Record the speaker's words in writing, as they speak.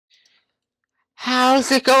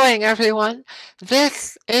How's it going, everyone?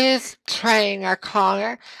 This is Trainer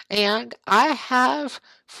Connor, and I have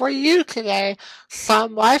for you today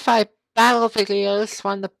some Wi-Fi battle videos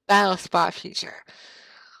from the Battle Spot feature.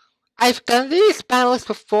 I've done these battles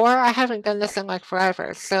before. I haven't done this in like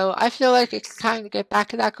forever, so I feel like it's time to get back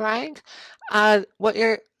to that grind. What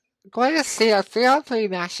you're going to see are 3-on-3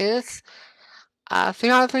 matches.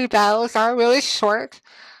 3-on-3 battles are really short.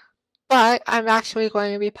 But I'm actually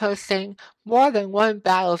going to be posting more than one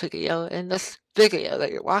battle video in this video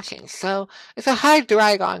that you're watching, so it's a high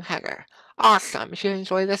Dragon header. Awesome. If you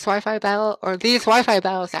enjoy this Wi-Fi battle, or these Wi-Fi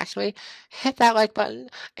battles actually, hit that like button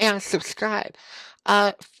and subscribe.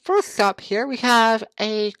 First up here, we have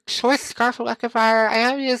a Choice Scarf Electivire. I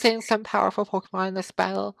am using some powerful Pokemon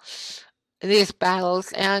in these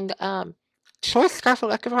battles, and Choice Scarf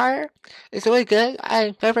Electivire is really good.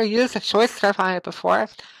 I've never used a Choice Scarf on it before.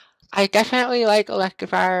 I definitely like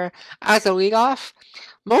Electivire as a leadoff.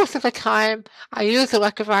 Most of the time, I use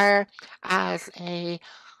Electivire as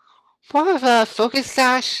more of a focus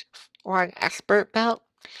sash or an expert belt.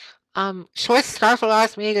 Choice Scarf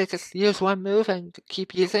allows me to just use one move and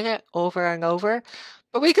keep using it over and over.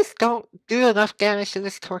 But we just don't do enough damage to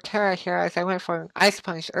this Torterra here, as I went for an Ice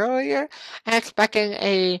Punch earlier, and expecting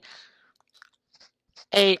a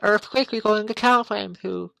Earthquake. We go into Talonflame,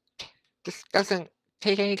 who just doesn't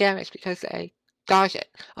take any damage because I dodge it,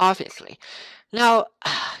 obviously. Now,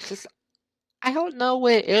 I don't know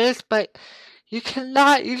what it is, but you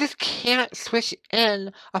just can't switch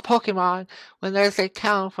in a Pokemon when there's a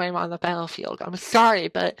Talonflame on the battlefield. I'm sorry,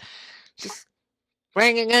 but just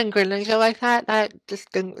bringing in Greninja like that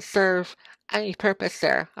just didn't serve any purpose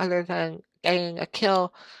there, other than getting a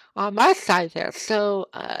kill on my side there. So,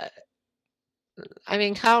 I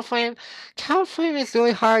mean, Talonflame is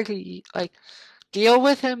really hard to, deal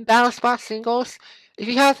with in Battle Spot singles. If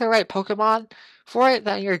you have the right Pokemon for it,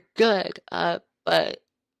 then you're good. But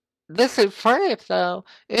this Infernape, though,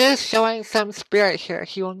 is showing some spirit here.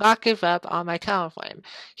 He will not give up on my Talonflame.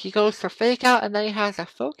 He goes for Fake Out, and then he has a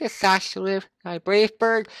Focus Sash to live my Brave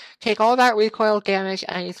Bird, take all that recoil damage,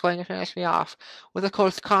 and he's going to finish me off with a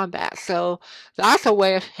close combat. So that's a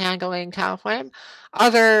way of handling Talonflame.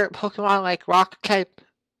 Other Pokemon like Rock-type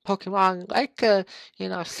Pokemon like to,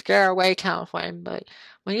 scare away Talonflame, but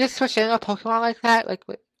when you switch in a Pokemon like that, like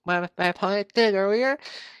what my opponent did earlier,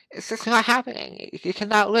 it's just not happening. You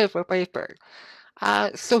cannot live with Brave Bird.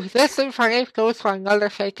 So this Infernape goes for another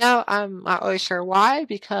Fake Out. I'm not really sure why,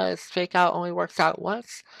 because Fake Out only works out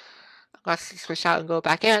once, unless you switch out and go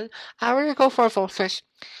back in. We're going to go for a Volt Switch,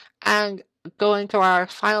 and go into our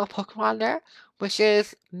final Pokemon there, which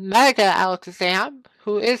is Mega Alakazam,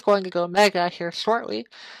 who is going to go Mega here shortly.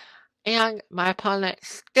 And my opponent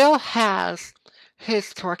still has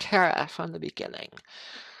his Torterra from the beginning.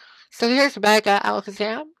 So here's Mega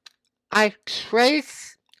Alakazam. I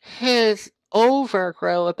trace his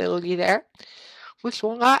Overgrow ability there, which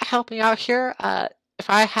will not help me out here. If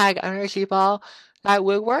I had Energy Ball, that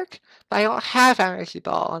would work, but I don't have Energy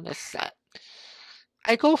Ball on this set.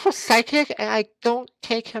 I go for Psychic, and I don't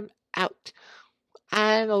take him out.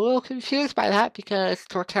 I'm a little confused by that, because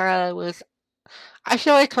I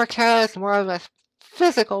feel like Torterra is more of a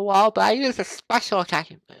physical wall, but I use a special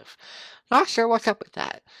attacking move. Not sure what's up with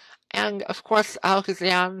that. And, of course,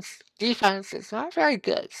 Alakazam's defense is not very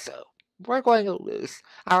good, so we're going to lose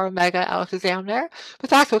our Mega Alakazam there. But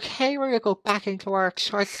that's okay, we're going to go back into our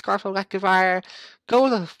Choice Scarf Electivire, go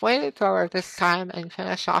to the Flamethrower this time, and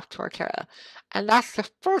finish off Torterra. And that's the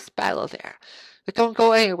first battle there. But don't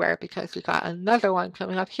go anywhere, because we got another one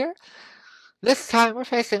coming up here. This time we're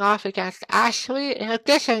facing off against Ashley. In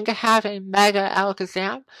addition to having Mega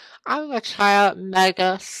Alakazam, I'm going to try out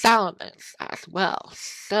Mega Salamence as well.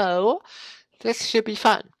 So, this should be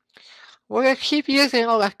fun. We're going to keep using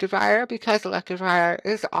Electivire, because Electivire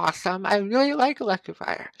is awesome. I really like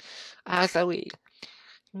Electivire as a lead.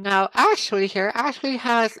 Now, Ashley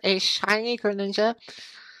has a shiny Greninja,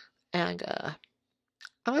 and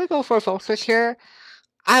I'm going to go for a Volt Switch here.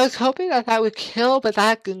 I was hoping that would kill, but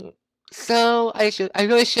that didn't. So I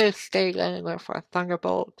really should have stayed and went for a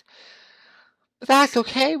Thunderbolt. But that's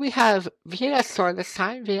okay. We have Venusaur this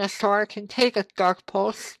time. Venusaur can take a Dark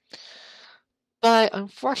Pulse. But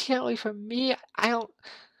unfortunately for me, I don't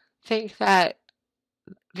think that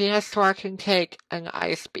Venusaur can take an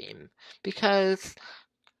Ice Beam. Because,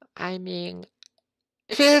 I mean,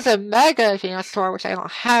 if it is a Mega Venusaur, which I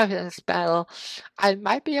don't have in this battle, I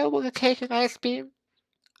might be able to take an Ice Beam.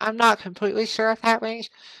 I'm not completely sure of that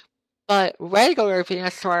range. But regular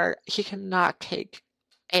Venusaur, he cannot take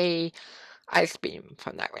a Ice Beam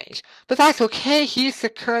from that range. But that's okay, he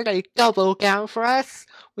secured a double down for us,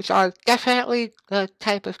 which are definitely the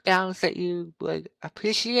type of downs that you would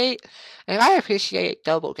appreciate, and I appreciate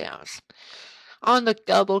double downs. On the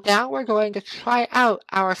double down, we're going to try out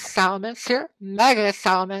our Salamence here, Mega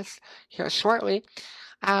Salamence here shortly,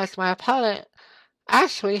 as my opponent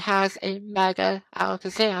actually has a Mega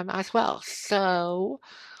Alakazam as well. So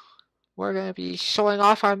we're going to be showing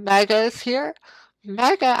off our Megas here.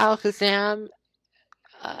 Mega Alakazam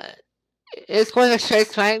is going to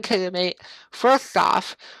trace my Intimidate first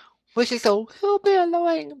off, which is a little bit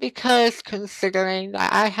annoying because considering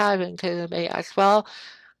that I have Intimidate as well,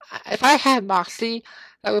 if I had Moxie,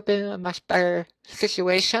 that would have been a much better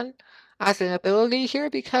situation as an ability here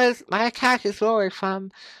because my attack is lowered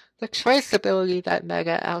from the choice ability that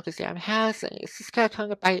Mega Alakazam has, and it's just going to come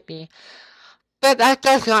to bite me. But that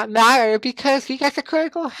does not matter because he gets a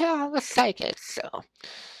critical hit on the Psychic, so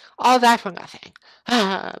all that for nothing.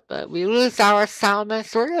 But we lose our Salamence,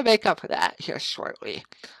 so we're going to make up for that here shortly.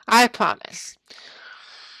 I promise.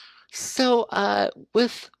 So,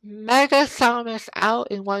 with Mega Salamence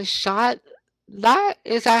out in one shot, that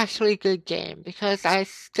is actually a good game because I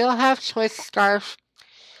still have Choice Scarf,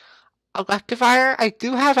 Electivire. I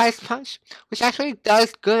do have Ice Punch, which actually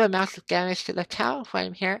does good amounts of damage to the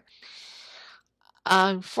Talonflame here.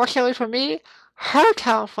 Unfortunately for me, her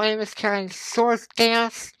Talonflame is carrying Swords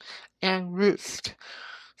Dance and Roost.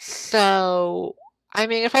 So, I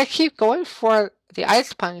mean, if I keep going for the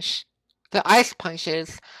Ice Punches,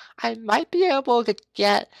 I might be able to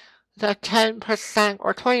get the 10%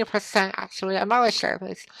 or 20% actually, I'm not really sure,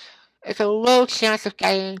 but it's a low chance of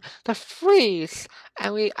getting the freeze,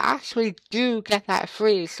 and we actually do get that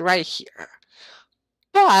freeze right here.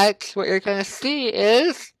 But what you're going to see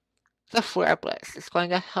is the Flare Blitz. It's going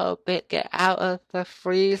to help it get out of the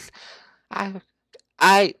freeze. I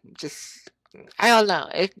don't know.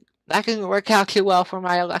 That didn't work out too well for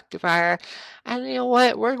my Electivire. And you know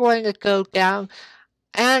what? We're going to go down,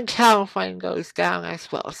 and Talonflame goes down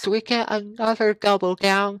as well. So we get another double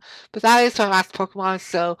down, but that is my last Pokemon,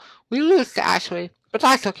 so we lose to Ashley, but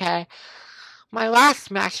that's okay. My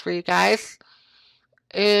last match for you guys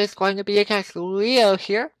is going to be against Leo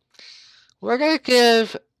here. We're going to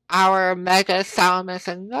give our Mega Salamence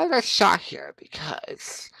another shot here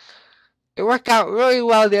because it worked out really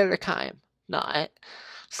well the other time. Not.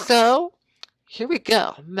 So, here we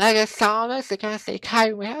go. Mega Salamence against a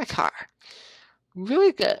Tyranitar.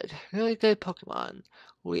 Really good Pokemon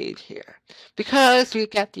lead here. Because we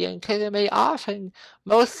get the Intimidate off, and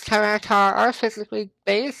most Tyranitar are physically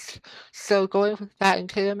based, so going with that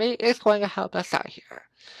Intimidate is going to help us out here.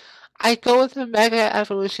 I go with the Mega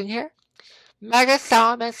Evolution here. Mega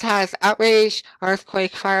Salamence has Outrage,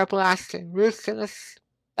 Earthquake, Fire Blast, and Roost in this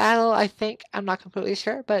battle, I think. I'm not completely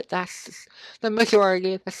sure, but that's the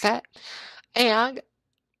majority of the set. And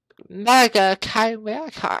Mega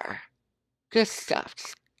Tyranitar. Good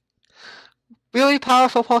stuff. Really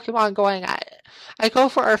powerful Pokemon going at it. I go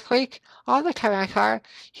for Earthquake on the Tyranitar.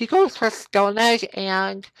 He goes for Stone Edge,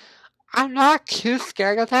 and I'm not too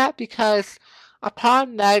scared of that because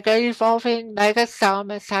upon Mega Evolving, Mega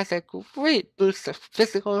Salamence has a great boost of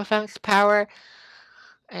physical defense power,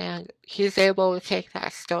 and he's able to take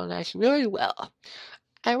that Stone Edge really well.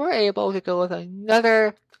 And we're able to go with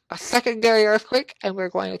a secondary Earthquake, and we're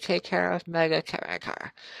going to take care of Mega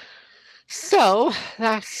Tyranitar. So,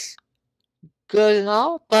 that's good and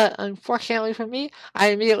all, but unfortunately for me,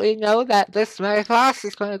 I immediately know that this Metagross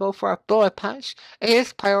is going to go for a Bullet Punch. It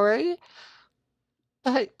is priority,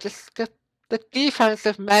 but just the defense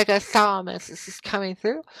of Mega Salamence is just coming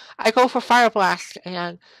through. I go for Fire Blast,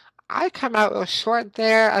 and I come out real short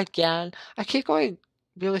there again. I keep going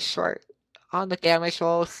really short on the damage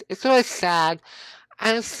rolls. It's really sad.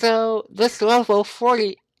 And so this level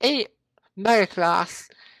 48 Metagross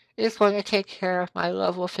is going to take care of my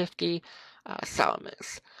level 50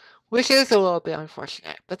 Salamence, which is a little bit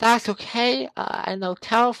unfortunate, but that's okay. I know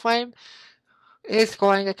Talonflame is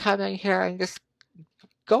going to come in here and just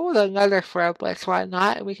go with another Flare Blitz, why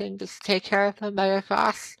not? And we can just take care of the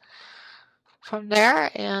Metagross from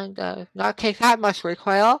there and not take that much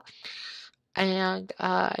recoil. And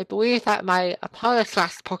I believe that my opponent's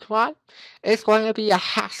last Pokemon is going to be a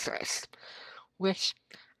Haxorus, which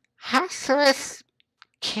Haxorus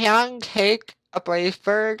can take a Brave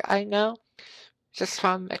Bird, I know, just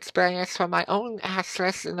from experience from my own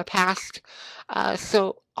Haxorus in the past.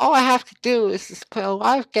 So all I have to do is just put a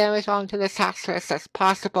lot of damage onto this Haxorus as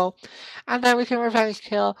possible, and then we can revenge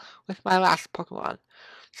kill with my last Pokemon.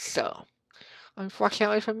 So,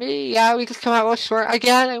 unfortunately for me, yeah, we just come out real short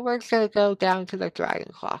again, and we're just going to go down to the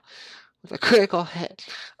Dragon Claw with a critical hit.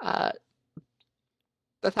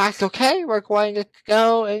 but that's okay. We're going to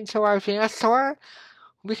go into our Venusaur.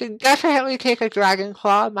 We can definitely take a Dragon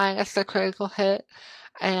Claw minus the critical hit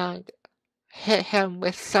and hit him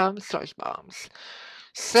with some Sludge Bombs.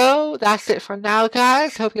 So that's it for now,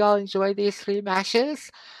 guys. Hope you all enjoyed these 3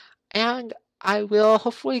 matches. And I will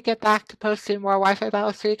hopefully get back to posting more Wi-Fi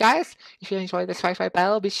battles for you guys. If you enjoyed this Wi-Fi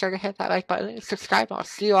battle, be sure to hit that like button and subscribe. I'll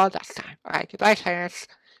see you all next time. Alright, goodbye, parents.